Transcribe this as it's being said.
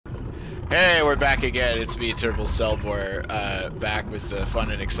Hey, we're back again. It's me, Turbo Selbor, back with the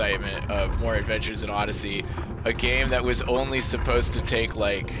fun and excitement of more adventures in Odyssey. A game that was only supposed to take,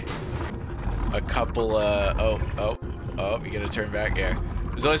 like, a couple, oh, you gotta turn back? Yeah.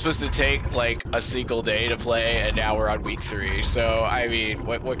 It was only supposed to take, like, a single day to play, and now we're on week 3. So, I mean,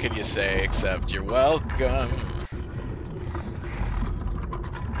 what can you say except you're welcome?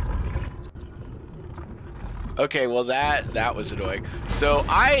 Okay, well that was annoying. So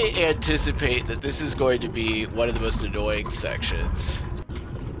I anticipate that this is going to be one of the most annoying sections.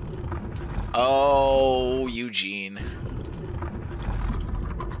 Oh, Eugene.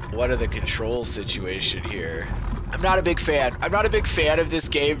 What are the control situation here? I'm not a big fan. I'm not a big fan of this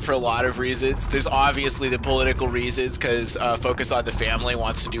game for a lot of reasons. There's obviously the political reasons, because Focus on the Family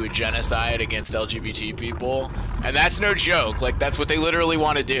wants to do a genocide against LGBT people. And that's no joke. Like, that's what they literally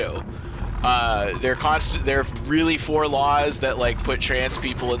want to do. They're really for laws that, like, put trans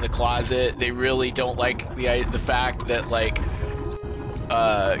people in the closet. They really don't like the fact that, like,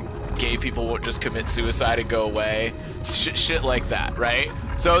 gay people won't just commit suicide and go away. Shit like that, right?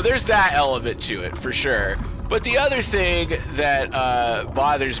 So there's that element to it, for sure. But the other thing that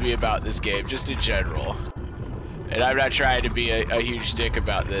bothers me about this game, just in general, and I'm not trying to be a huge dick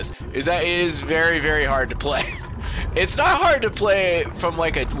about this, is that it is very, very hard to play. It's not hard to play from,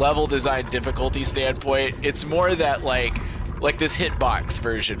 like, a level design difficulty standpoint. It's more that, like this hitbox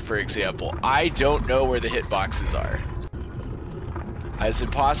version, for example. I don't know where the hitboxes are. It's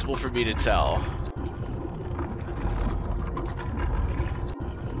impossible for me to tell.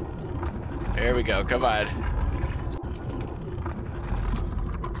 There we go, come on.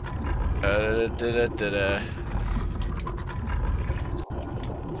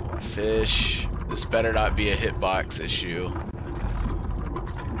 Fish. This better not be a hitbox issue.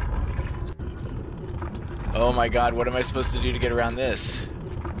 Oh my god, what am I supposed to do to get around this?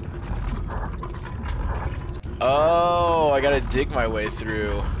 Oh, I gotta dig my way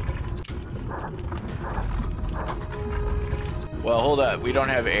through. Well, hold up, we don't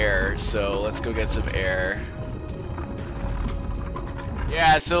have air, so let's go get some air.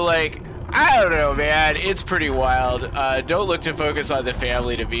 Yeah, so, like, I don't know, man. It's pretty wild. Don't look to Focus on the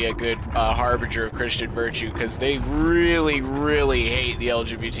Family to be a good harbinger of Christian virtue, because they really, really hate the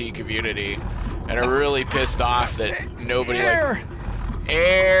LGBT community and are really pissed off that nobody Air! like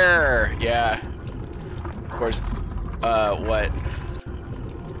air. Yeah. Of course. What?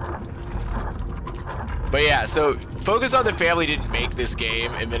 But yeah, so Focus on the Family didn't make this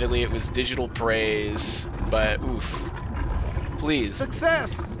game. Admittedly, it was digital praise, but oof. Please.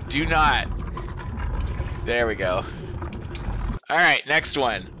 Success! Do not. There we go. Alright, next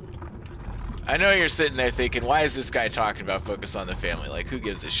one. I know you're sitting there thinking, why is this guy talking about Focus on the Family? Like, who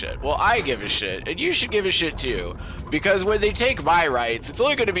gives a shit? Well, I give a shit, and you should give a shit too. Because when they take my rights, it's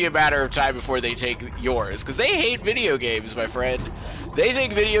only going to be a matter of time before they take yours. Because they hate video games, my friend. They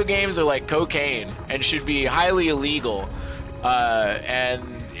think video games are like cocaine and should be highly illegal.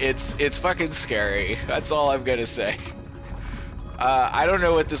 And it's fucking scary. That's all I'm going to say. I don't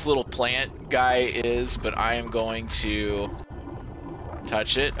know what this little plant guy is, but I am going to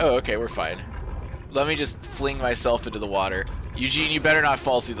touch it. Oh, okay, we're fine. Let me just fling myself into the water. Eugene, you better not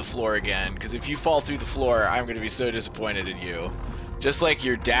fall through the floor again, because if you fall through the floor, I'm going to be so disappointed in you. Just like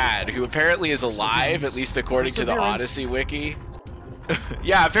your dad, who apparently is alive, at least according to the Odyssey wiki.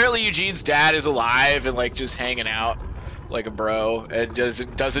 Yeah, apparently Eugene's dad is alive and, like, just hanging out like a bro, and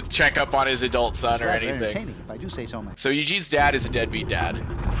doesn't check up on his adult son or anything. If I do say so myself. So Eugene's dad is a deadbeat dad.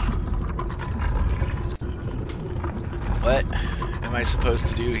 What am I supposed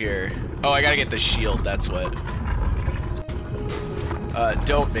to do here? Oh, I gotta get the shield, that's what.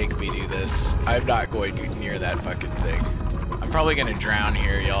 Don't make me do this. I'm not going near that fucking thing. I'm probably gonna drown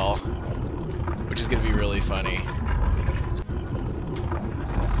here, y'all. Which is gonna be really funny.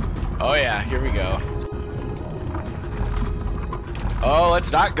 Oh yeah, here we go. Oh,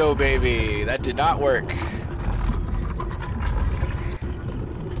 let's not go, baby. That did not work.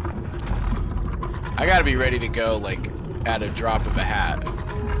 I gotta be ready to go, like, at a drop of a hat.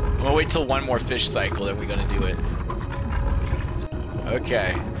 I'm gonna wait till one more fish cycle, then we're gonna do it.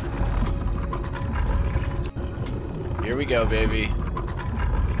 Okay. Here we go, baby.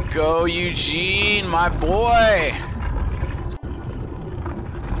 Go, Eugene, my boy!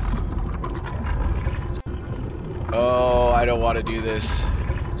 Oh, I don't want to do this.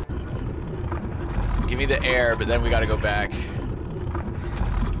 Give me the air, but then we gotta go back.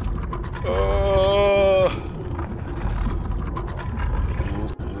 Oh!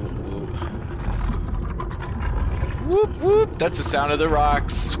 Whoop, whoop, whoop. Whoop, whoop. That's the sound of the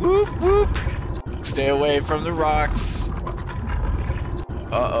rocks. Whoop, whoop. Stay away from the rocks.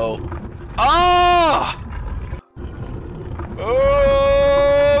 Uh-oh. Oh!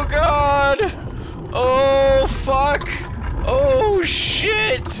 Oh, God! Oh, fuck! Oh,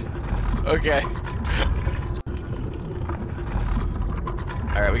 shit! Okay.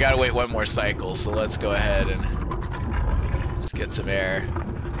 Alright, we gotta wait one more cycle, so let's go ahead and just get some air.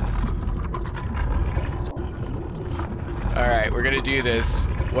 Alright, we're gonna do this,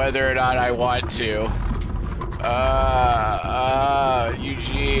 whether or not I want to.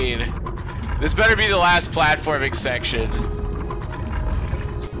 Eugene. This better be the last platforming section.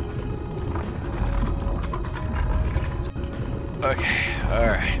 Okay,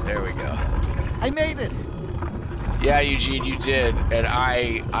 alright, there we go. I made it! Yeah, Eugene, you did, and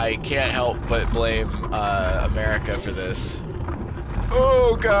I can't help but blame America for this.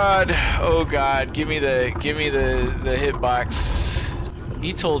 Oh God, oh God, give me the hitbox.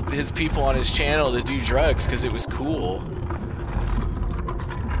 He told his people on his channel to do drugs because it was cool.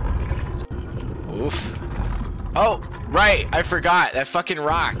 Oof. Oh, right, I forgot that fucking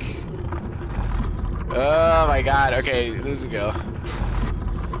rock. Oh my God. Okay, this will go.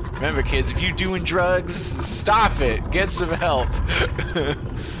 Remember, kids, if you're doing drugs, stop it. Get some help.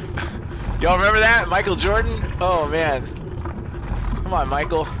 Y'all remember that? Michael Jordan? Oh man. Come on,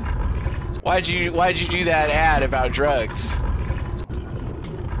 Michael. Why'd you do that ad about drugs?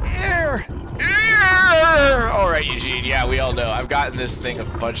 Air! All right, Eugene. Yeah, we all know. I've gotten this thing a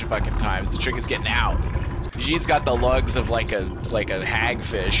bunch of fucking times. The trick is getting out. Eugene's got the lugs of like a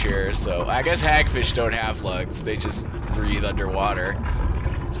hagfish here, so I guess hagfish don't have lugs. They just breathe underwater.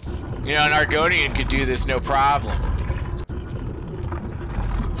 You know, an Argonian could do this no problem.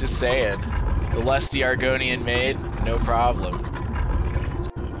 Just saying. The lusty Argonian maid, no problem.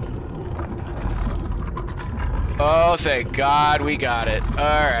 Oh, thank God we got it.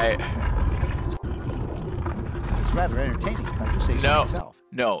 Alright. It's rather entertaining, if I do say so myself.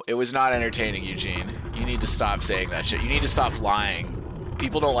 No, it was not entertaining, Eugene. You need to stop saying that shit. You need to stop lying.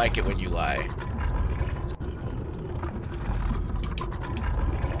 People don't like it when you lie.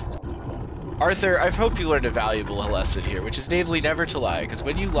 Arthur, I hope you learned a valuable lesson here, which is namely never to lie, because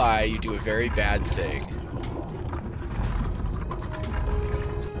when you lie, you do a very bad thing.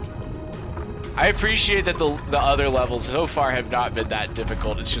 I appreciate that the other levels so far have not been that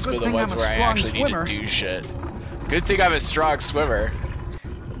difficult. It's just been the ones where I actually need to do shit. Good thing I'm a strong swimmer.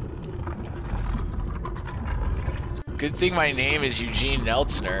 Good thing my name is Eugene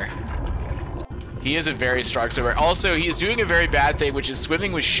Neltzner. He is a very strong swimmer. Also, he's doing a very bad thing, which is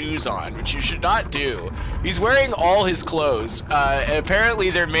swimming with shoes on, which you should not do. He's wearing all his clothes. And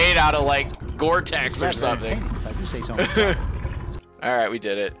apparently they're made out of, like, Gore-Tex or something. If I do say so. Alright, we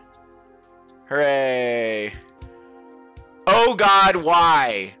did it. Hooray. Oh, God,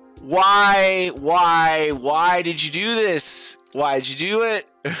 why? Why did you do this? Why'd you do it?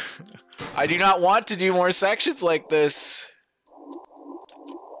 I do not want to do more sections like this.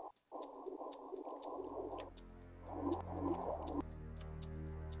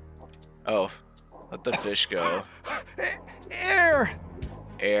 Oh, let the fish go. Air!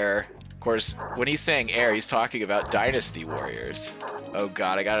 Air. Of course, when he's saying air, he's talking about Dynasty Warriors. Oh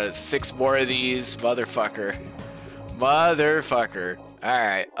God, I got 6 more of these, motherfucker. Motherfucker.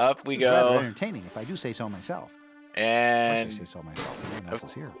 Alright, up we go. It's rather entertaining, if I do say so myself. And... I say so myself. No one else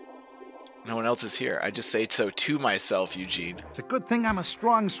is here. No one else is here. I just say so to myself, Eugene. It's a good thing I'm a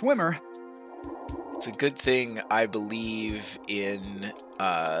strong swimmer. It's a good thing I believe in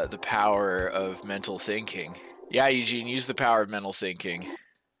the power of mental thinking. Yeah, Eugene, use the power of mental thinking.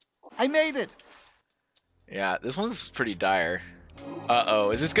 I made it! Yeah, this one's pretty dire. Uh-oh,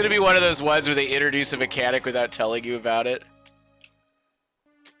 is this gonna be one of those ones where they introduce a mechanic without telling you about it?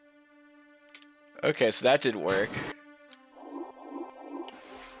 Okay, so that didn't work.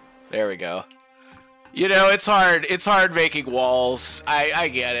 There we go. You know, it's hard making walls. I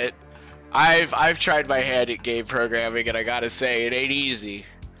get it. I've tried my hand at game programming, and I gotta say, it ain't easy.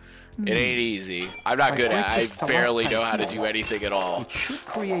 It ain't easy. I'm not good at it. I barely know how to do anything at all. It should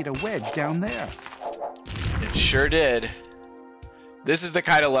create a wedge down there. It sure did. This is the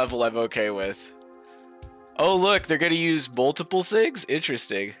kind of level I'm okay with. Oh, look, they're gonna use multiple things?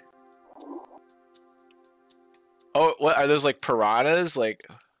 Interesting. Oh, what are those, like piranhas? Like,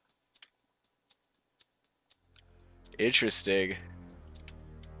 interesting.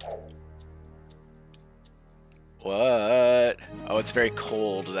 What? Oh, it's very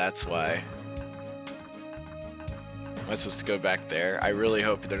cold, that's why. Am I supposed to go back there? I really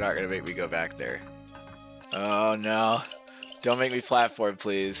hope they're not gonna make me go back there. Oh no. Don't make me platform,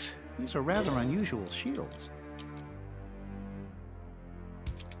 please. These are rather unusual shields.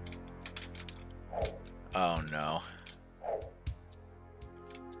 Oh no.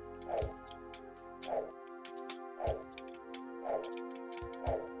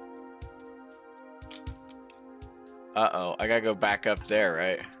 Uh-oh, I gotta go back up there,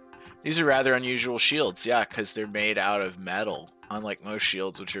 right? These are rather unusual shields, yeah, because they're made out of metal, unlike most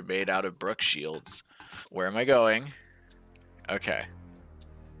shields, which are made out of Brook shields. Where am I going? Okay.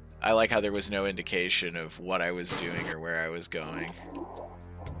 I like how there was no indication of what I was doing or where I was going.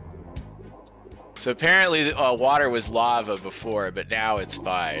 So apparently water was lava before, but now it's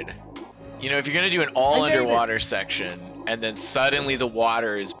fine. You know, if you're going to do an all underwater section and then suddenly the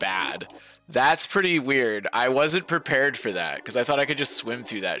water is bad, that's pretty weird. I wasn't prepared for that because I thought I could just swim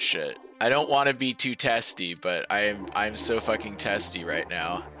through that shit. I don't want to be too testy, but I'm so fucking testy right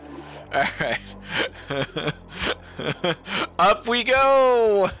now. All right. Up we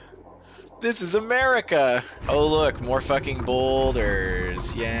go. This is America. Oh, look, more fucking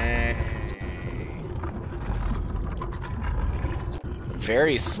boulders. Yay.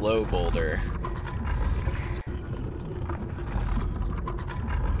 Very slow boulder.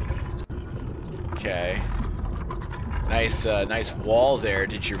 Okay. Nice, nice wall there.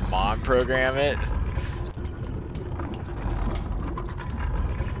 Did your mom program it?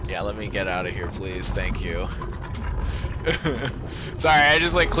 Yeah, let me get out of here, please. Thank you. Sorry, I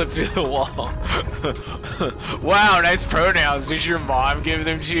just like clipped through the wall. Wow, nice pronouns. Did your mom give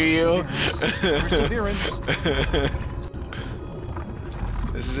them to you? Perseverance.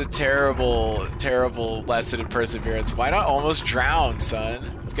 This is a terrible, terrible lesson in perseverance. Why not almost drown,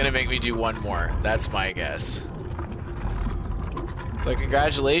 son? It's gonna make me do one more. That's my guess. So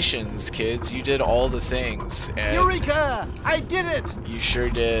congratulations, kids. You did all the things. And Eureka! I did it! you sure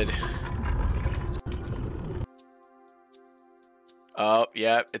did. Oh,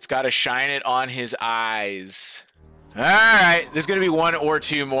 yep. It's got to shine it on his eyes. All right. There's going to be one or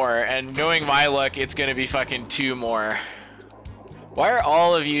two more. And knowing my luck, it's going to be fucking two more. Why are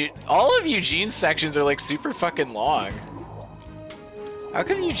all of Eugene's sections are like super fucking long? How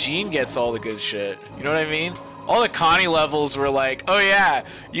come Eugene gets all the good shit? You know what I mean? All the Connie levels were like, oh yeah,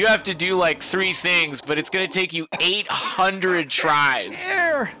 you have to do like 3 things, but it's going to take you 800 tries.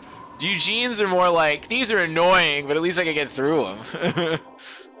 Here! Eugene's are more like, these are annoying, but at least I can get through them.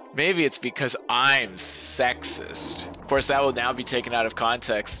 Maybe it's because I'm sexist. Of course, that will now be taken out of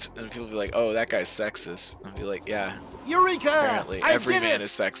context, and people will be like, oh, that guy's sexist. I'll be like, yeah. Eureka! Apparently, every man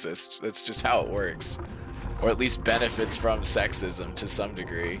is sexist. That's just how it works. Or at least benefits from sexism to some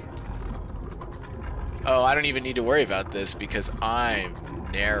degree. Oh, I don't even need to worry about this because I'm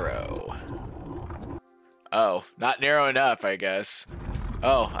narrow. Oh, not narrow enough, I guess.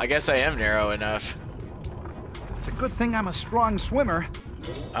 Oh, I guess I am narrow enough. It's a good thing I'm a strong swimmer.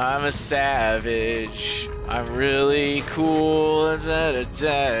 I'm a savage. I'm really cool. Da, da,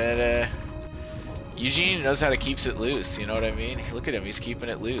 da, da. Eugene knows how to keep it loose, you know what I mean? Look at him, he's keeping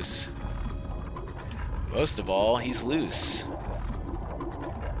it loose. Most of all, he's loose.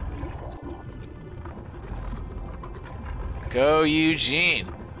 Go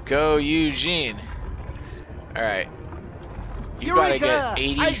Eugene. Go Eugene. Alright. You gotta get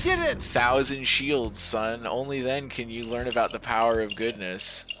 80,000 shields, son. Only then can you learn about the power of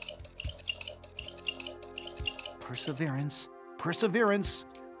goodness. Perseverance. Perseverance.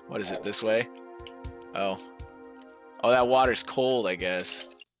 What is it, this way? Oh. Oh, that water's cold, I guess.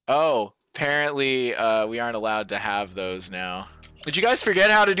 Oh, apparently we aren't allowed to have those now. Did you guys forget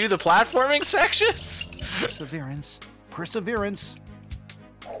how to do the platforming sections? Perseverance. Perseverance.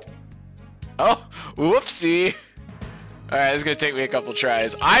 Oh, whoopsie. Alright, this is gonna take me a couple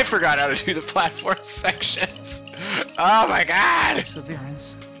tries. I forgot how to do the platform sections. Oh my god!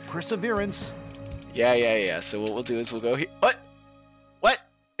 Perseverance. Perseverance. Yeah. So what we'll do is we'll go here. What? What?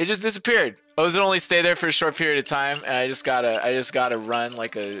 It just disappeared. Oh, does it only stay there for a short period of time? And I just gotta run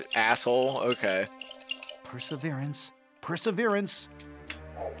like a asshole? Okay. Perseverance. Perseverance.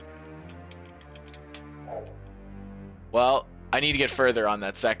 Well, I need to get further on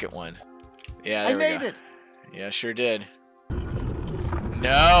that second one. Yeah, there we go. I made it. Yeah, sure did.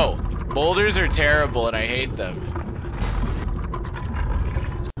 No! Boulders are terrible and I hate them.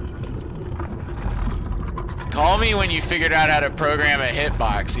 Call me when you figured out how to program a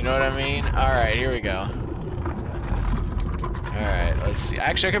hitbox, you know what I mean? Alright, here we go. Alright, let's see.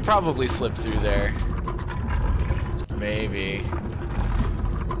 Actually, I could probably slip through there. Maybe.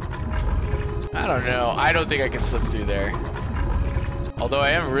 I don't know. I don't think I can slip through there. Although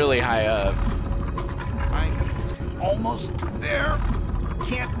I am really high up. I'm almost there.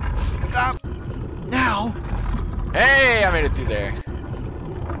 Can't stop now. Hey, I made it through there.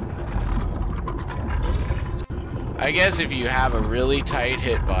 I guess if you have a really tight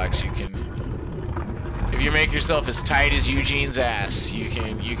hitbox, you can. If you make yourself as tight as Eugene's ass, you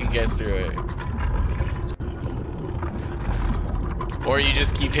can get through it. Or you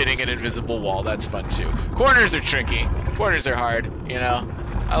just keep hitting an invisible wall. That's fun too. Corners are tricky. Corners are hard, you know.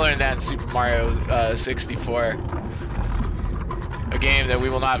 I learned that in Super Mario 64. A game that we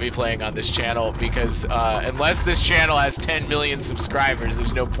will not be playing on this channel because unless this channel has 10 million subscribers,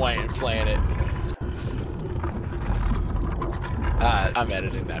 there's no point in playing it. I'm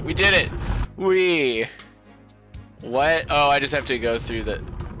editing that. We did it! What? Oh, I just have to go through the...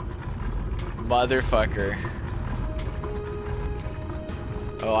 Motherfucker.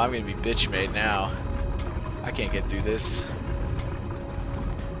 Oh, I'm gonna be bitch made now. I can't get through this.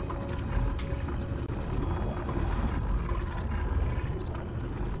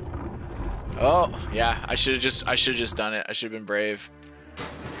 Oh, yeah, I should have just done it. I should have been brave.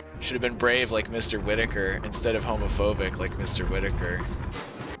 Should have been brave like Mr. Whitaker instead of homophobic like Mr. Whitaker.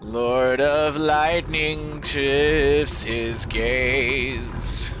 Lord of Lightning shifts his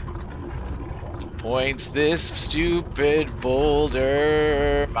gaze. Points this stupid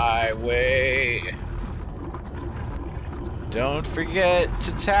boulder my way. Don't forget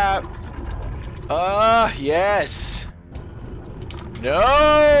to tap. Ah, yes.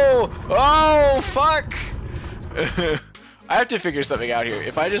 No! Oh, fuck! I have to figure something out here.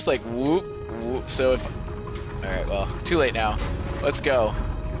 If I just like whoop, whoop, so if... Alright, well, too late now. Let's go.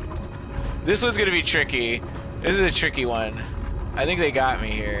 This one's gonna be tricky. This is a tricky one. I think they got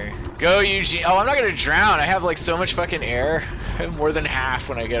me here. Go, Eugene. Oh, I'm not gonna drown. I have like so much fucking air. More than half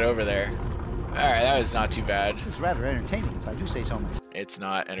when I get over there. Alright, that was not too bad. This is rather entertaining, if I do say so myself. It's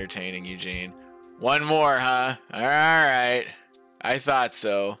not entertaining, Eugene. One more, huh? Alright. I thought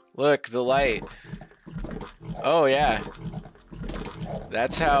so. Look, the light. Oh, yeah.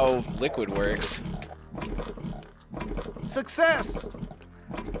 That's how liquid works. Success!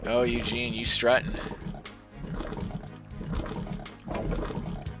 Oh, Eugene, you strutting.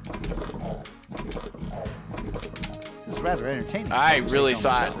 This is rather entertaining. I really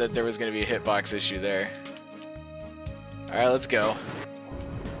thought that there was going to be a hitbox issue there. Alright, let's go.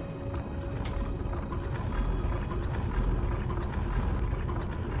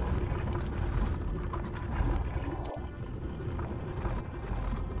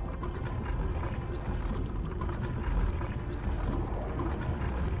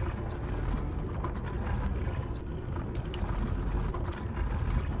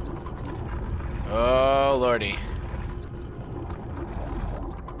 Oh, lordy.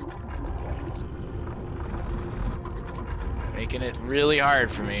 Making it really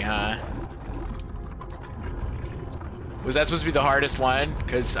hard for me, huh? Was that supposed to be the hardest one?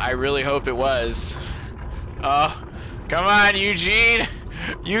 Because I really hope it was. Oh, come on, Eugene!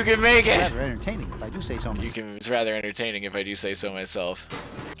 You can make it! It's rather entertaining, if I do say so myself. It's rather entertaining if I do say so myself.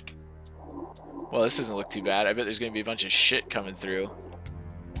 Well, this doesn't look too bad. I bet there's going to be a bunch of shit coming through.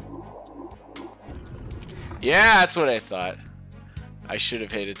 Yeah, that's what I thought. I should have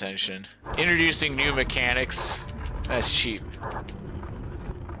paid attention. Introducing new mechanics. That's cheap.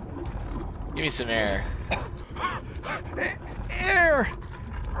 Give me some air. Air!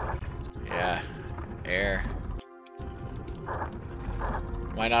 Yeah, air.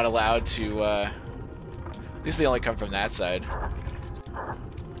 Am I not allowed to, at least they only come from that side.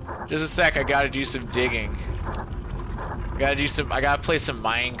 Just a sec, I gotta do some digging. I gotta play some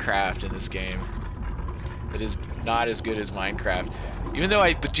Minecraft in this game. That is not as good as Minecraft. Even though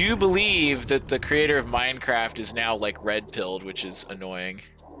I do believe that the creator of Minecraft is now like red-pilled, which is annoying.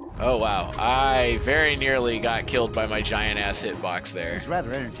 Oh wow, I very nearly got killed by my giant ass hitbox there. It's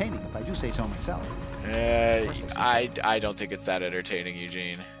rather entertaining, if I do say so myself. I don't think it's that entertaining,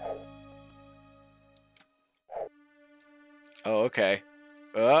 Eugene. Oh, okay.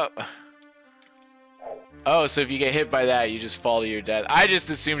 Oh, so if you get hit by that, you just fall to your death. I just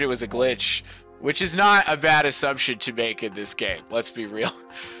assumed it was a glitch. Which is not a bad assumption to make in this game. Let's be real.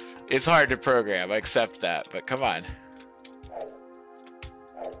 It's hard to program, I accept that, but come on.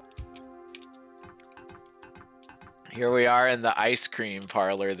 Here we are in the ice cream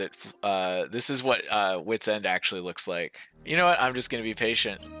parlor that, this is what Whit's End actually looks like. You know what, I'm just gonna be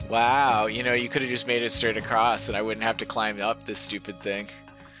patient. Wow, you know, you could have just made it straight across and I wouldn't have to climb up this stupid thing.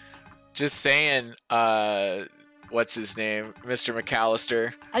 Just saying, what's his name? Mr.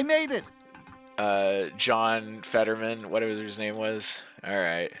 McAllister. I made it! John Fetterman, whatever his name was.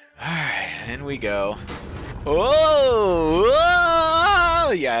 Alright. Alright, in we go. Oh!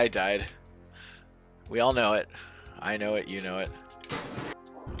 Yeah, I died. We all know it. I know it, you know it.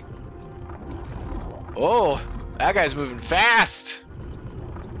 Oh! That guy's moving fast!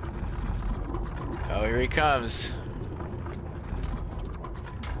 Oh, here he comes.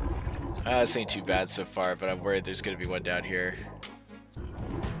 This ain't too bad so far, but I'm worried there's gonna be one down here.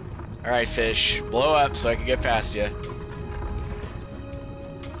 Alright, fish. Blow up so I can get past you.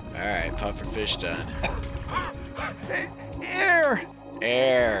 Alright, pufferfish done. Air!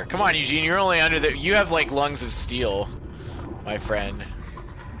 Air. Come on, Eugene, you're only under the... You have, like, lungs of steel, my friend.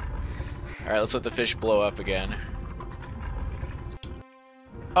 Alright, let's let the fish blow up again.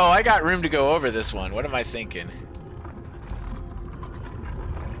 Oh, I got room to go over this one. What am I thinking?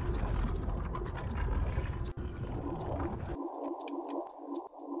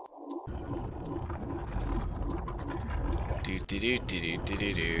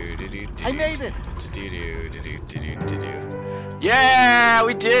 I made it! Yeah,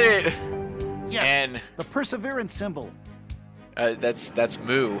 we did it! Yes, and the perseverance symbol. that's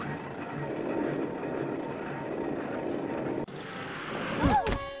moo.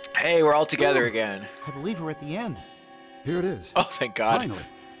 Hey, we're all together again. I believe we're at the end. Here it is. Oh, thank God. Finally,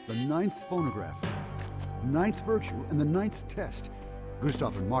 the 9th phonograph. 9th virtue and the 9th test.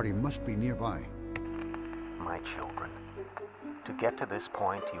 Gustav and Marty must be nearby. My children, to get to this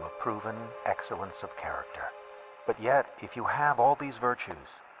point, you have proven excellence of character. But yet, if you have all these virtues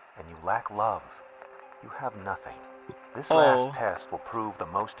and you lack love, you have nothing. This last test will prove the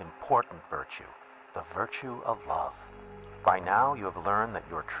most important virtue, the virtue of love. By now, you have learned that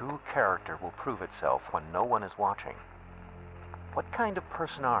your true character will prove itself when no one is watching. What kind of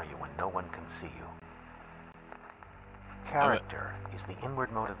person are you when no one can see you? Character is the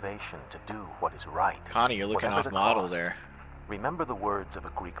inward motivation to do what is right. Connie, you're looking off model there. Remember the words of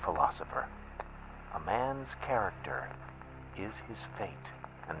a Greek philosopher. A man's character is his fate.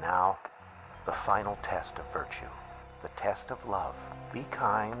 And now, the final test of virtue, the test of love. Be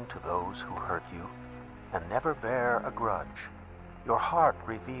kind to those who hurt you, and never bear a grudge. Your heart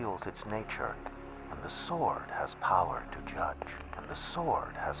reveals its nature, and the sword has power to judge. And the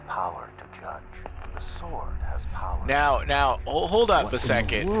sword has power to judge. And the sword has power. Now, hold up a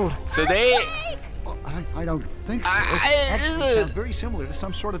second. So they... I don't think so. Actually, it sounds very similar to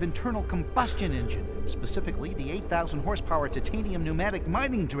some sort of internal combustion engine. Specifically, the 8,000 horsepower titanium pneumatic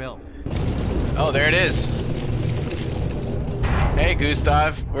mining drill. Oh, there it is. Hey,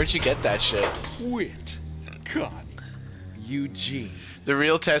 Gustav, where'd you get that shit? Whit, Connie, Eugene. The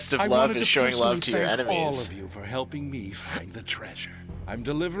real test of love is showing love to your enemies. All of you for helping me find the treasure. I'm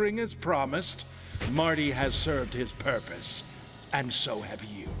delivering as promised. Marty has served his purpose, and so have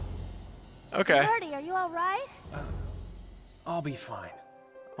you. Okay. Marty, are you all right? I'll be fine.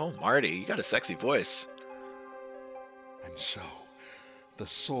 Oh, Marty, you got a sexy voice. And so, the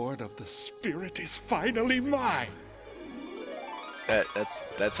sword of the spirit is finally mine.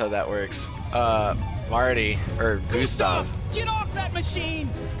 That's how that works. Marty, or Gustav. Get off that machine!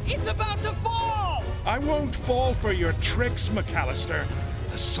 It's about to fall! I won't fall for your tricks, McAllister.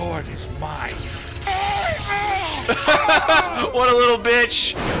 The sword is mine. What a little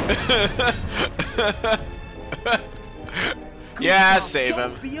bitch! Yeah, save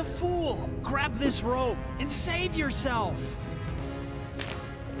him. Don't be a fool! Grab this rope and save yourself!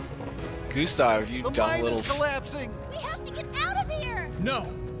 Gustav, you dumb mine little... is collapsing! We have to get out of here! No,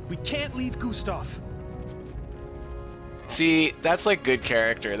 we can't leave Gustav. See, that's like good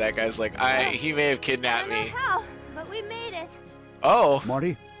character. That guy's like, he may have kidnapped I don't me. know how, but we made it. Oh.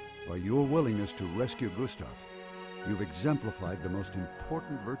 Marty, by your willingness to rescue Gustav, you've exemplified the most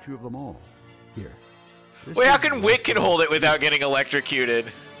important virtue of them all. Here. Wait, how can Whit can hold it without getting electrocuted?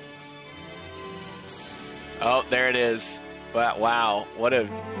 Oh, there it is. Wow, what a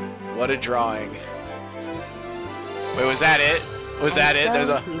drawing. Wait, was that it? Was that it? There's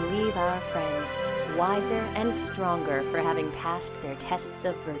a... We leave our friends wiser and stronger for having passed their tests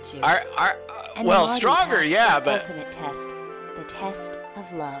of virtue. And well, Marty stronger, passed yeah, the but... ultimate test, the test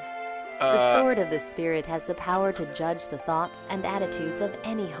of love. The sword of the spirit has the power to judge the thoughts and attitudes of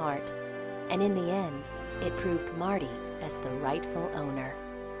any heart. And in the end, it proved Marty as the rightful owner.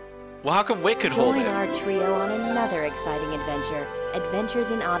 Well, how come Whit could hold it? Join our trio on another exciting adventure. Adventures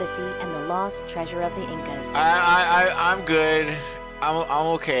in Odyssey and the Lost Treasure of the Incas. I'm good. I'm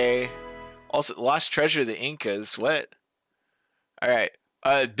okay. Also, Lost Treasure of the Incas. What? All right.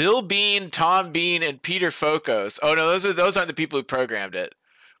 Bill Bean, Tom Bean, and Peter Focos. Oh no, those aren't the people who programmed it.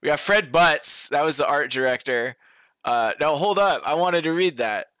 We got Fred Butts. That was the art director. No, hold up. I wanted to read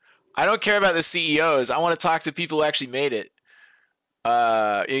that. I don't care about the CEOs. I want to talk to people who actually made it.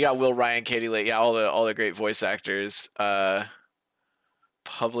 You got Will Ryan, Katie Leigh, yeah, all the great voice actors.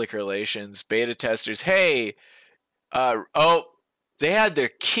 Public relations, beta testers. Hey, they had their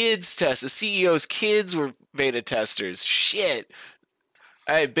kids test. The CEO's kids were beta testers. Shit.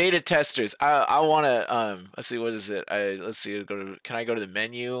 Hey, beta testers. I want to let's see, what is it? Let's see. Can I go to the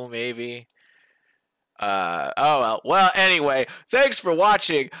menu maybe? Oh well. Well, anyway, thanks for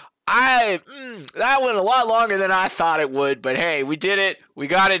watching. that went a lot longer than I thought it would, but hey, we did it. We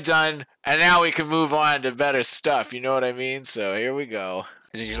got it done, and now we can move on to better stuff. You know what I mean? So here we go.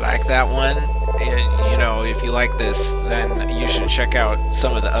 Did you like that one? And, you know, if you like this, then you should check out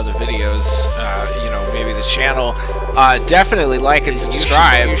some of the other videos. You know, maybe the channel. Definitely like and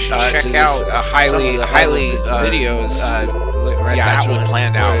subscribe. You should check out highly videos. That's really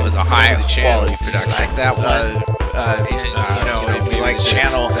planned out. It was a high quality production. Like that one. You know, if you like the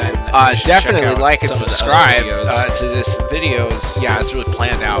channel, then definitely like and subscribe to this videos. Yeah, it's really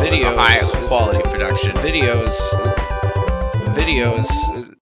planned out. It was a high quality production. Videos